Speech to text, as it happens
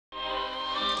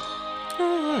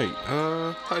Alright,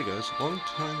 hi guys, long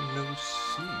time no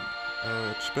see.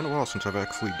 It's been a while since I've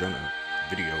actually done a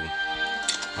video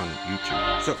on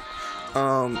YouTube. So, what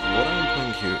I'm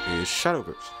playing here is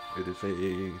Shadowverse. It is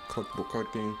a collectible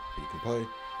card game that you can play.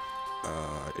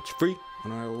 It's free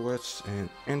on iOS and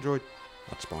Android.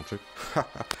 Not sponsored.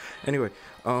 Anyway,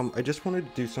 I just wanted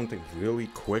to do something really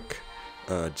quick,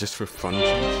 just for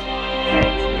funsies.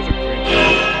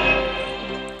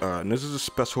 And this is a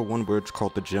special one where it's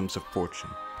called the Gems of Fortune.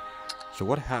 So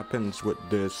what happens with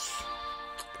this?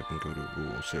 If I can go to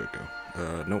rules, there we go.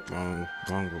 Nope, wrong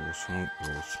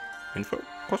rules. Info?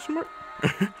 Question mark?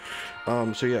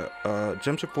 So yeah,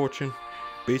 Gems of Fortune.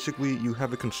 Basically, you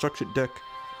have a constructed deck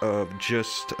of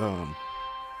just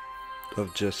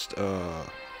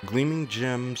gleaming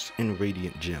gems and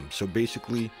radiant gems. So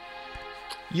basically,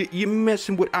 you're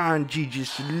messing with RNG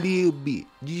just a little bit,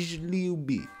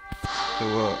 So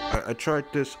I tried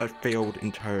this, I failed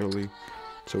entirely.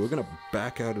 So we're gonna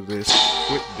back out of this,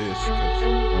 quit this, because I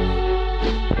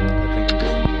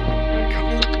think I'm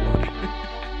just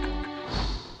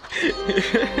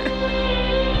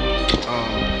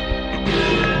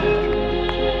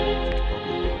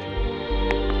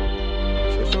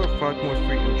so I still have 5 more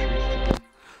free entries to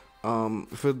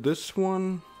do. For this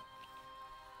one,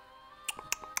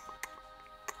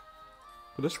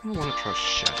 I want to try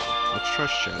Shadow. Let's try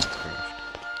Shadowcraft.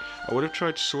 I would have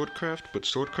tried Swordcraft, but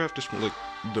Swordcraft is like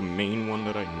the main one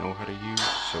that I know how to use,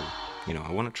 so, you know,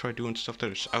 I want to try doing stuff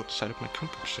that is outside of my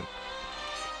comfort zone.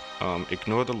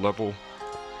 Ignore the level,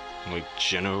 like,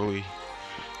 generally,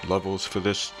 levels for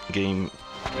this game,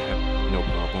 I have no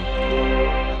problem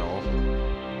at all.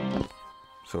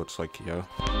 So it's like, yeah.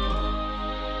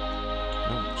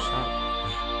 No, stop.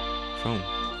 Phone,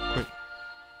 quick.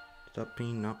 Stop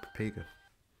being not Pega.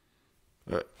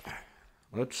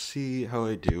 Let's see how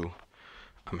I do.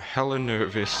 I'm hella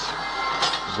nervous,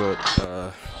 but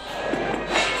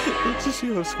let's just see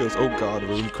how this goes. Oh god,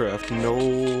 Runecraft,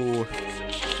 no.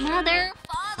 Mother,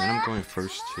 father. And I'm going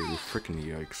first too. Frickin'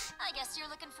 yikes. I guess you're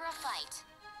looking for a fight.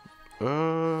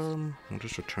 I'll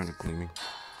just return to Gleaming.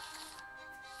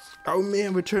 Oh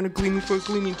man, return to Gleaming for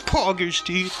Gleaming Poggers,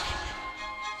 dude.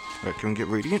 Alright, can we get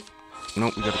Radiant?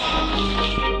 Nope, we gotta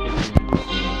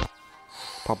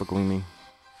pop a Gleaming.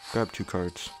 Grab 2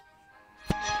 cards.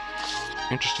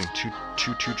 Interesting,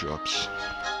 two drops.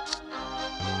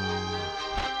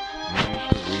 Use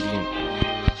the Radiant,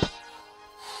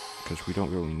 because we don't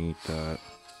really need that.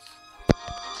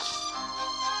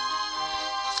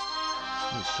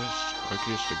 What is this?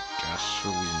 Arceus the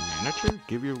Gasoline Manager?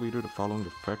 Give your leader the following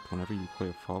effect whenever you play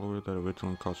a follower that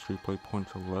originally cost 3 play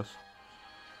points or less.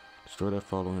 Destroy that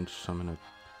follower and summon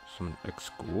X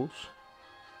ghouls?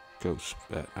 Ghosts.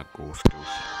 Not ghouls,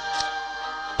 ghosts.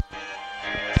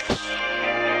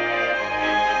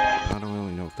 I don't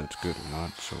really know if that's good or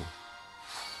not, so...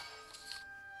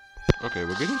 Okay,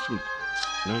 we're getting some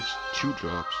nice 2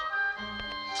 drops.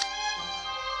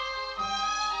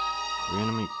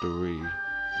 Reanimate 3,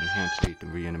 Enhance 8,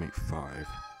 and Reanimate 5.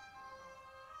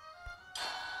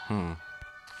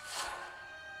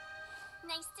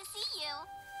 Nice to see you.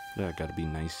 Yeah, gotta be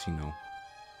nice, you know.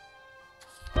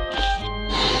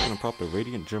 I'm gonna pop a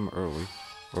Radiant Gem early.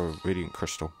 Or Radiant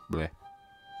Crystal. Bleh.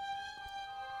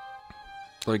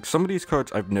 Like, some of these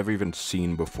cards I've never even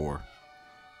seen before.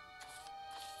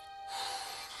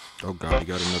 Oh god, he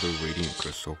got another Radiant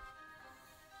Crystal.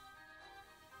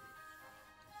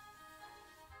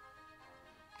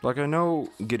 Like, I know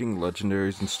getting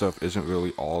legendaries and stuff isn't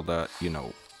really all that, you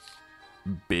know,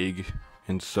 big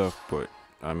and stuff, but,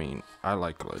 I mean, I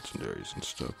like legendaries and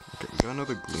stuff. Okay, we got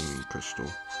another Gleaming Crystal.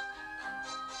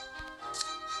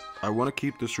 I want to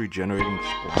keep this regenerating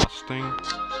splash thing.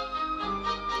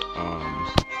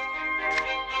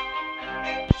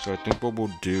 So I think what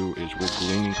we'll do is we'll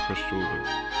Gleaming Crystal the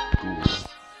Ghoul.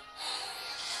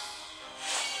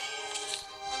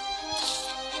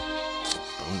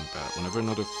 Bone Bat. Whenever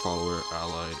another follower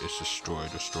allied is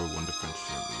destroyed, restore 1 defense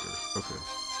to your leader. Okay.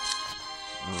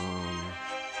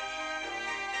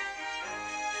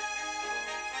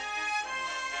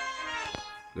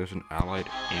 There's an allied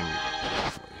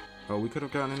amulet. Oh, we could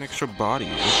have gotten an extra body.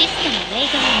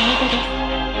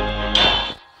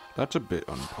 That's a bit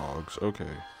unpogs.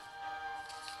 Okay.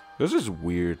 This is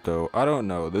weird though. I don't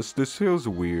know. This feels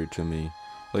weird to me.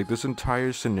 Like this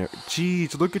entire scenario.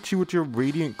 Jeez, look at you with your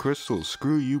radiant crystals.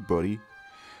 Screw you, buddy.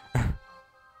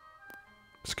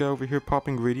 This guy over here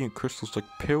popping radiant crystals like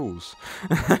pills.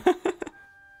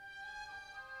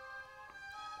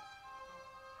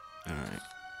 Alright.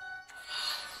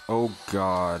 Oh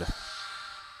god.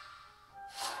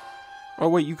 Oh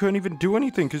wait, you couldn't even do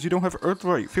anything because you don't have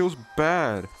Earthright. Feels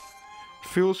bad.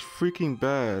 Feels freaking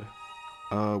bad.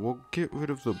 We'll get rid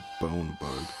of the bone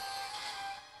bug.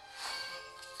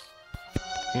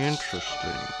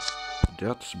 Interesting.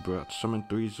 Death's Breath. Summon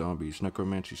 3 zombies.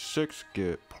 Necromancy 6.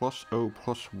 Get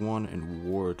 +0/+1 and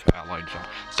Ward to allied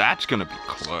zombies. That's gonna be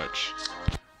clutch.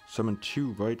 Summon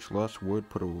 2 rights. Last word.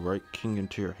 Put a right king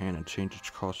into your hand and change its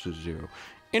cost to 0.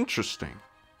 Interesting.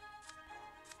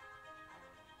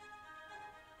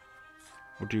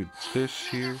 We'll do this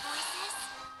here.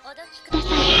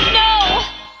 No!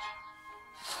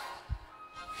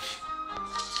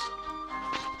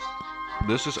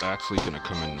 This is actually gonna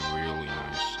come in really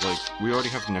nice. Like, we already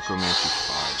have Necromancy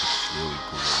 5. It's really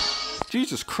cool.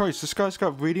 Jesus Christ, this guy's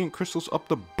got radiant crystals up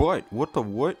the butt. What the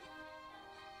what?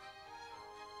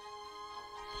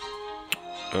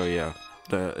 Oh yeah.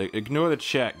 Ignore the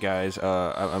chat, guys.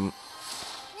 I'm.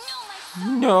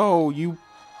 No, you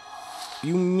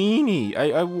meanie.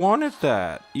 I wanted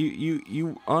that.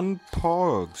 You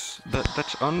unpogs.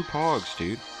 That's unpogs,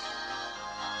 dude.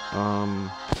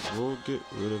 We'll get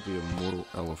rid of the immortal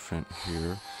elephant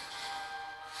here.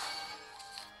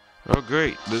 Oh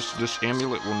great, this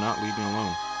amulet will not leave me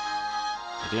alone.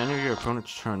 At the end of your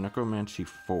opponent's turn, Necromancy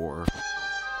 4.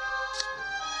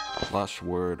 Last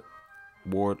word.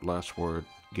 Ward, last word.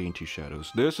 Gain 2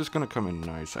 shadows. This is gonna come in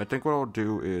nice. I think what I'll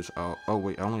do is oh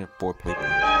wait, I only have 4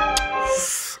 paper.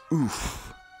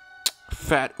 Oof.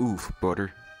 Fat oof,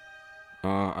 butter.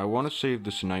 I want to save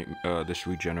this this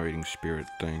regenerating spirit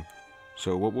thing.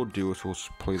 So what we'll do is we'll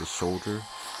play the soldier.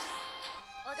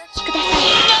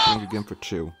 Swing again for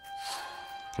 2.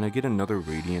 Can I get another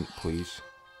radiant, please?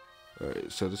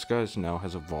 Alright, so this guy now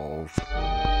has evolved. If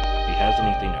he has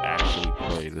anything to actually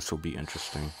play, this will be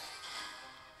interesting.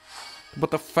 But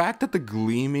the fact that the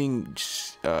gleaming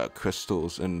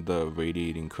crystals and the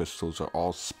radiating crystals are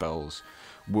all spells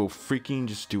will freaking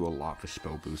just do a lot for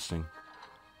spell boosting.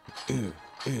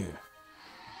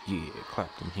 Yeah,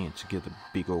 clap them hands together,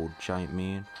 big old giant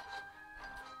man.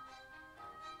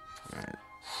 Alright.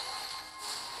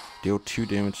 Deal 2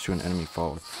 damage to an enemy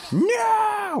follower.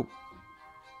 No!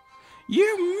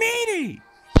 You meanie!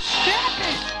 Stop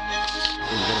it!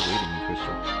 Oh, we got a radiating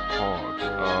crystal. Hogs.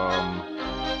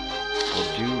 I'll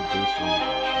do this one. I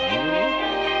don't want to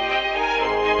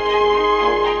do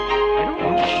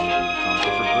this one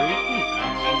because the radiating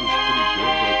actually is pretty good, but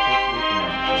it takes away from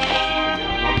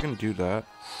the I'm gonna do that.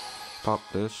 Pop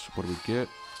this. What do we get?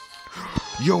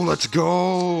 Yo, let's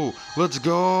go! Let's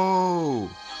go!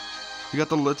 We got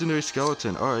the legendary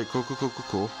skeleton. Alright,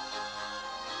 cool.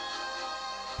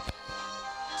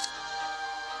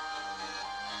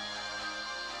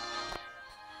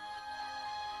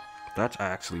 That's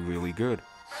actually really good.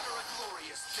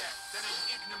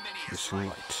 This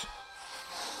light.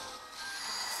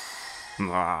 We'll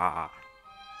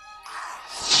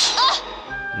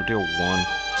deal 1.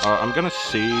 I'm gonna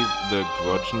save the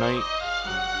Grudge Knight.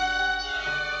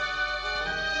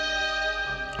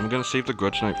 I'm gonna save the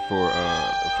Grudge Knight for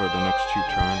the next 2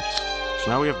 turns. So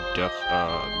now we have Death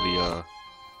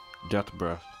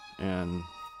Breath, and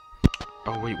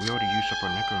oh wait, we already used up our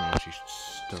Necromancy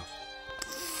stuff.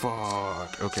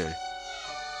 Fuck. Okay.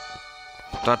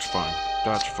 That's fine.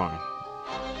 Yeah,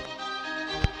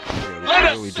 we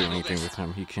can't really do anything with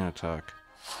him. He can't attack.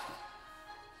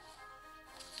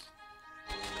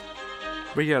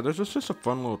 But yeah, this was just a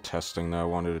fun little testing that I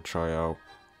wanted to try out.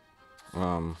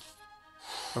 I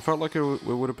felt like it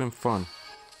would have been fun.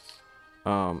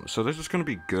 So this is gonna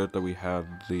be good that we have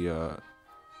the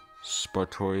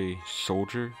Spartori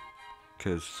Soldier,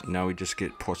 because now we just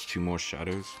get +2 more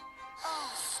shadows.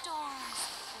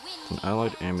 An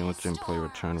allied amulet in play,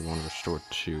 return 1, restore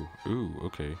 2. Ooh,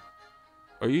 okay.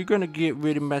 Are you gonna get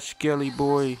rid of my skelly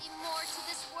boy?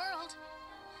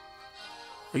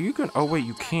 Are you gonna? Oh wait,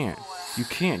 you can't. You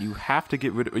can't. You have to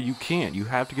get rid of. You can't. You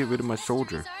have to get rid of my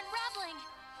soldier.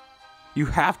 You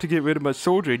have to get rid of my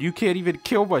soldier. And you can't even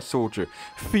kill my soldier.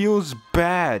 Feels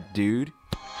bad, dude.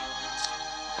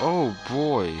 Oh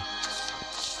boy.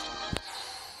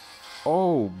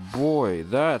 Oh boy.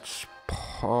 That's.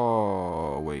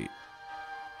 Oh wait.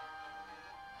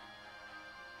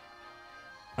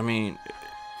 I mean,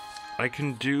 I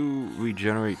can do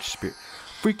regenerate spirit.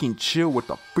 Freaking chill with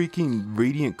the freaking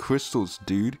radiant crystals,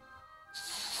 dude.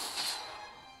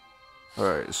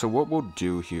 Alright, so what we'll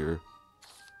do here.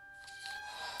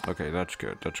 Okay, that's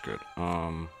good.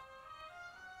 We'll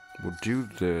do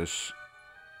this.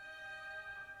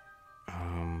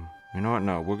 You know what?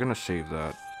 No, we're gonna save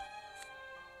that.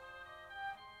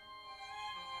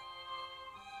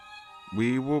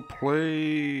 We will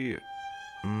play.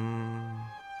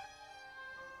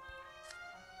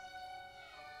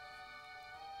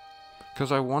 Because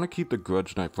Because I want to keep the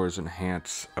Grudge Knight for his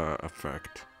enhance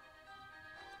effect.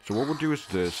 So what we'll do is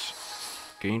this.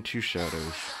 Gain 2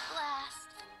 shadows.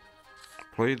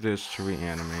 Play this to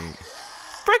reanimate.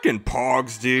 Frickin'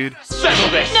 Pogs, dude!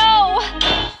 Settle this! No!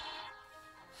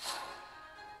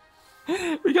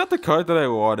 We got the card that I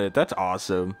wanted. That's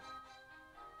awesome.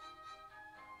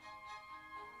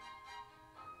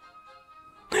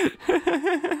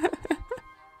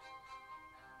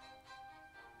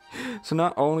 So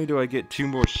not only do I get 2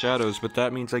 more shadows, but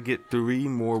that means I get 3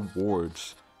 more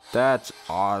wards. That's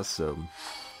awesome.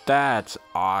 That's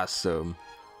awesome.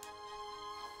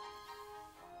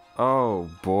 Oh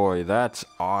boy, that's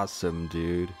awesome,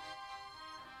 dude.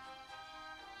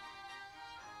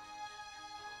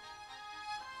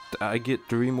 I get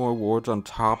 3 more wards on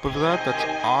top of that?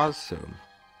 That's awesome.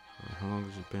 How long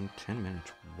has it been? 10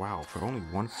 minutes. Wow, for only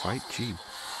 1 fight? Gee.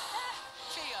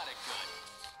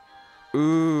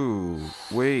 Ooh,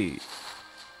 wait.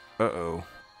 Uh-oh.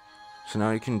 So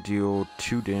now you can deal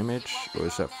 2 damage? Or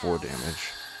is that 4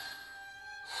 damage?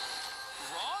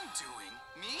 Wrongdoing?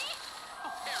 Me?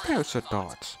 Parasite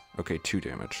dots. Okay, 2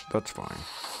 damage. That's fine.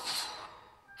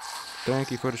 Thank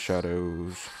you for the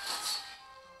shadows.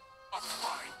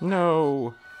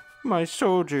 No! My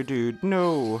soldier dude,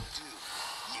 no!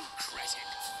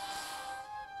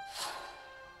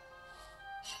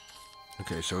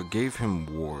 Okay, so it gave him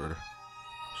ward.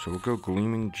 So we'll go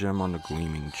Gleaming Gem on the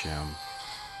Gleaming Gem.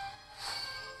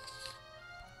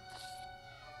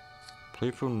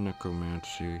 Playful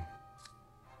Necromancy.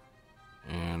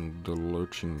 And the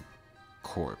Lurching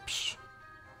Corpse.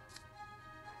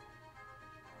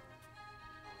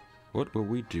 What will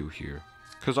we do here?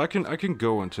 Because I can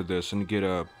go into this and get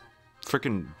a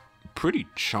freaking pretty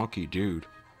chunky dude.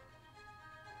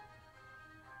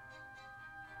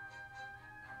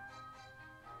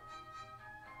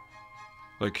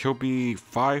 Like, he'll be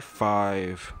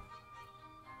 5/5.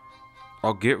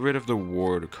 I'll get rid of the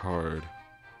ward card.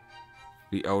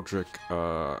 The Eldritch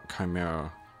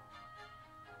Chimera.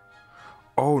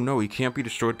 Oh no, he can't be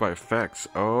destroyed by effects.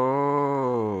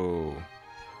 Oh.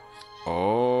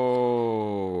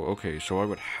 Oh. Okay, so I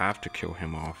would have to kill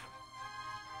him off.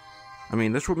 I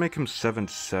mean, this would make him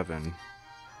 7/7.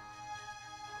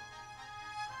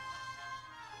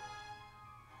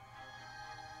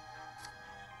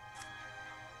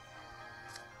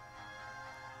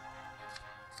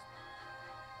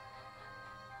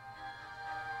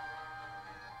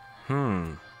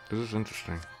 This is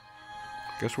interesting.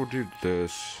 Guess we'll do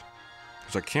this.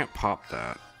 Because I can't pop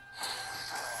that.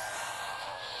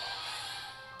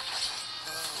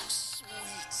 Oh,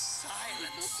 sweet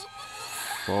silence.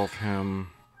 Evolve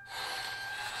him.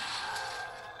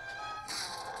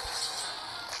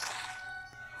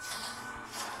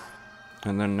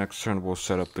 And then next turn we'll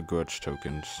set up the grudge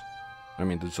tokens. I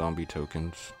mean the zombie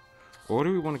tokens. Or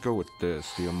do we want to go with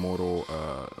this? The immortal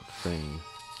thing.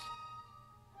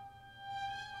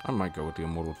 I might go with the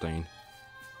immortal thing.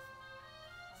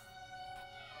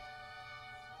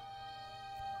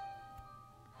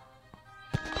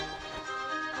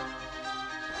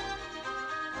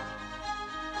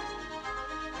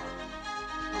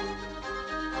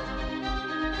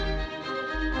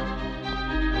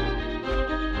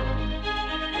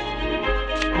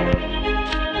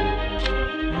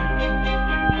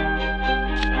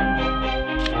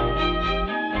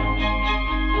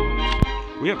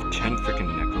 We have 10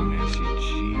 freaking necromancy,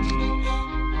 jeez.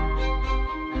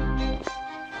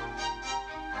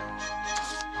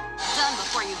 Done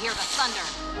before you hear the thunder.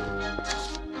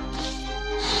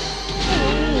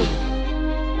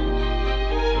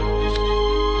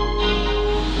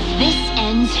 This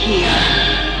ends here.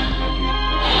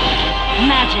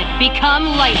 Magic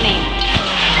become lightning.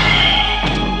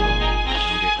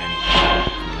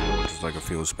 Which is like a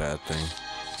feels bad thing.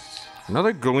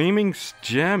 Another gleaming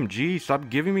gem. Gee, stop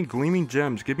giving me gleaming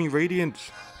gems. Give me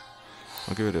radiance.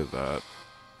 I'll get rid of that.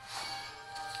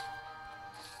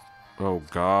 Oh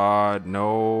god,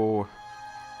 no.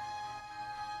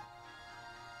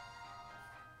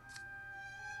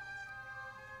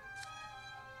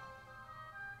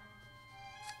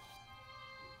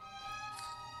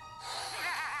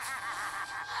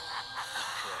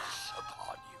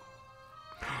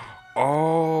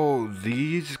 Oh,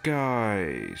 these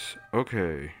guys.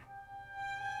 Okay.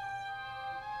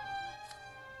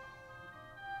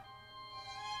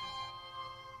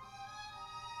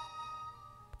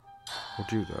 We'll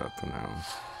do that for now.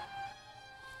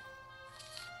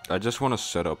 I just want to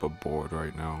set up a board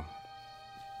right now.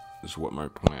 Is what my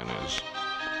plan is.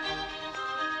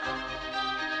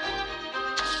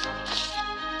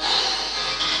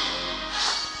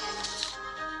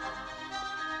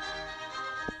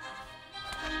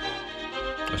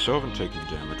 I still haven't taken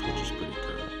damage, which is pretty good.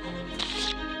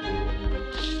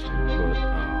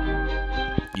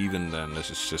 But even then, this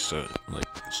is just a like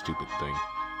stupid thing.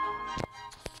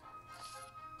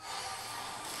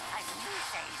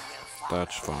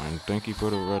 That's fine. Thank you for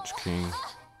the Reds King.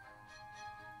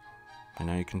 And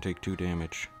now you can take 2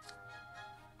 damage.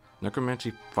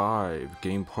 Necromancy 5.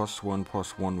 Gain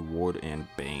 +1/+1 Ward and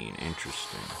Bane.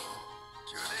 Interesting.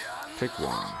 Take 1.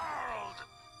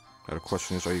 Now the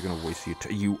question is, are you gonna waste the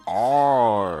attack? You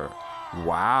are!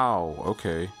 Wow,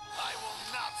 okay. I will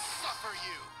not suffer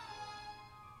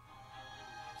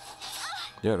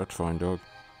you. Yeah, that's fine, dog.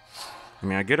 I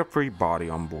mean, I get a free body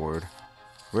on board.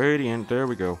 Radiant, there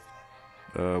we go.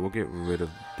 We'll get rid of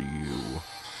you.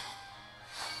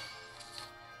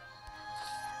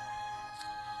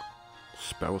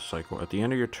 Spell cycle. At the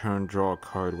end of your turn, draw a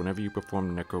card. Whenever you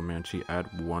perform necromancy, add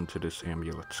 1 to this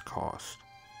amulet's cost.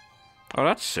 Oh,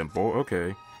 that's simple.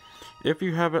 Okay. If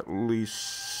you have at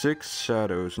least 6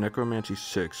 shadows, necromancy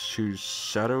 6, choose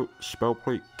shadow,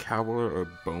 spellplate, cavalry, or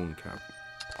bone cavalry.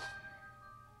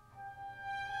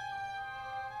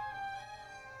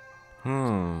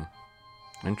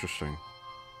 Interesting.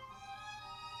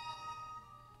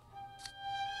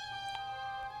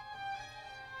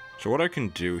 So what I can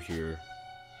do here,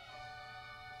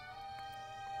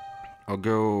 I'll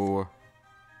go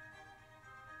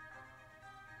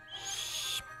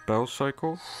spell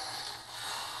cycle,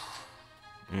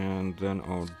 and then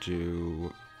I'll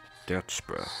do Death's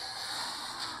Breath.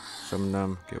 Summon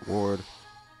them, get ward.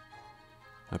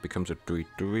 That becomes a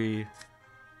 3/3.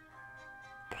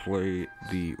 Play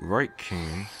the Right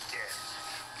King.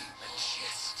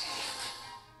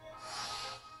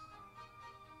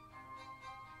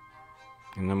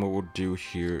 And then what we'll do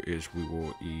here is we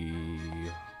will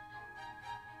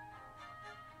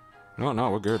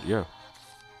No, we're good, yeah.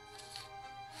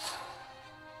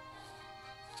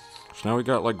 So now we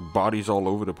got like bodies all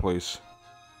over the place.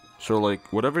 So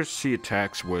like whatever she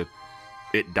attacks with,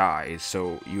 it dies.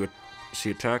 So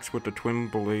she attacks with the Twin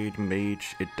Blade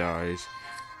Mage, it dies.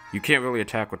 You can't really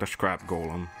attack with the Scrap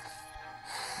Golem.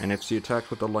 And if she attacks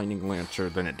with the Lightning Lancer,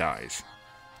 then it dies.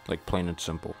 Like, plain and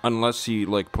simple. Unless he,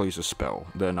 like, plays a spell.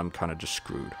 Then I'm kind of just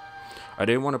screwed. I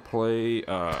didn't want to play,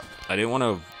 I didn't want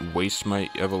to waste my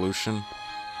evolution.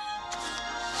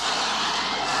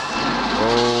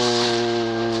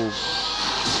 Oh.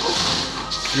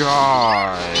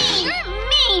 God. You're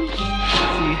mean!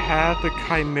 He had the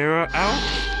Chimera out?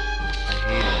 I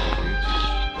hate it, dude.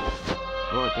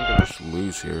 Oh, I think I just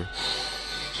lose here.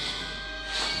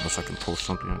 Unless I can pull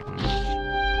something out of my ass.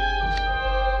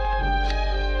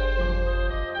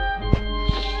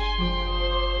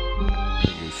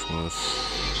 Useless.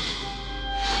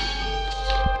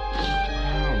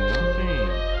 Wow, nothing.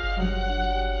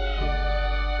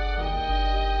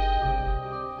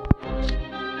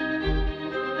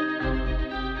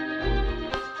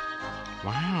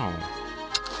 Wow.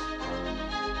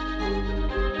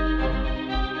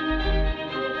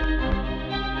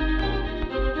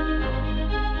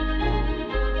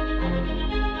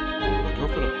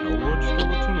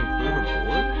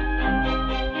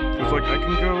 Like, I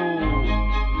can go...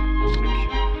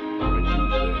 If I do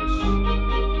this...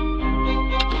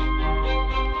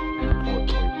 4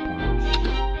 play points.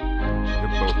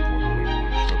 They're both 4 play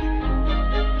points, okay.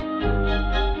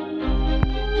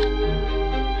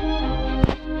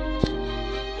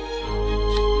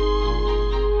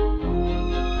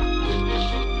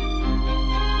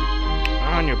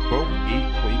 Ah, and you're both 8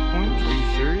 play points? Are you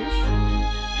serious?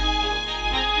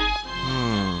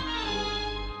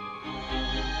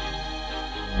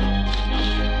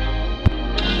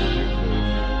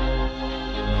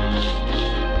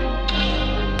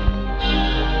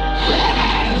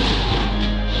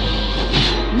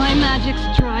 My magic's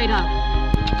dried up.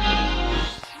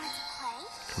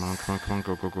 Come on,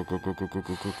 go.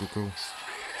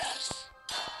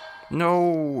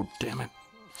 No, damn it.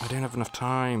 I didn't have enough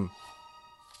time.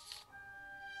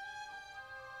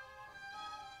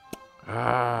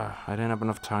 I didn't have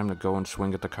enough time to go and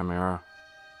swing at the Chimera.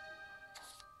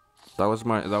 That was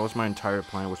my entire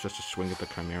plan, was just to swing at the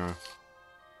Chimera.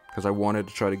 Because I wanted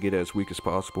to try to get it as weak as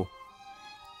possible.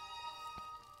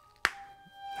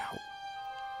 Ow.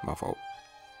 My fault.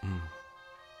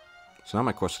 So now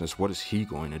my question is, what is he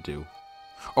going to do?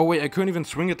 Oh wait, I couldn't even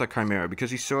swing at the Chimera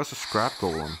because he still has a Scrap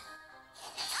Golem.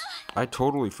 I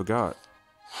totally forgot.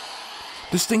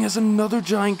 This thing has another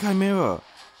giant Chimera.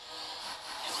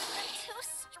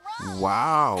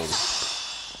 Wow.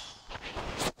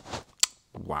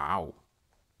 Wow.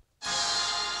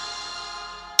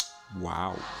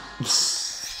 Wow.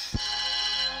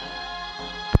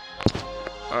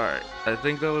 Alright, I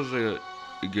think that was a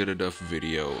good enough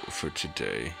video for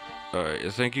today.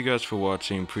 Alright, thank you guys for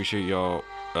watching. Appreciate y'all.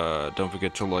 Don't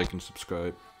forget to like and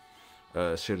subscribe.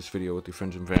 Share this video with your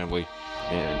friends and family.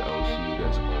 And I will see you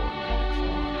guys all in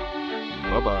the next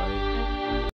one. Bye-bye.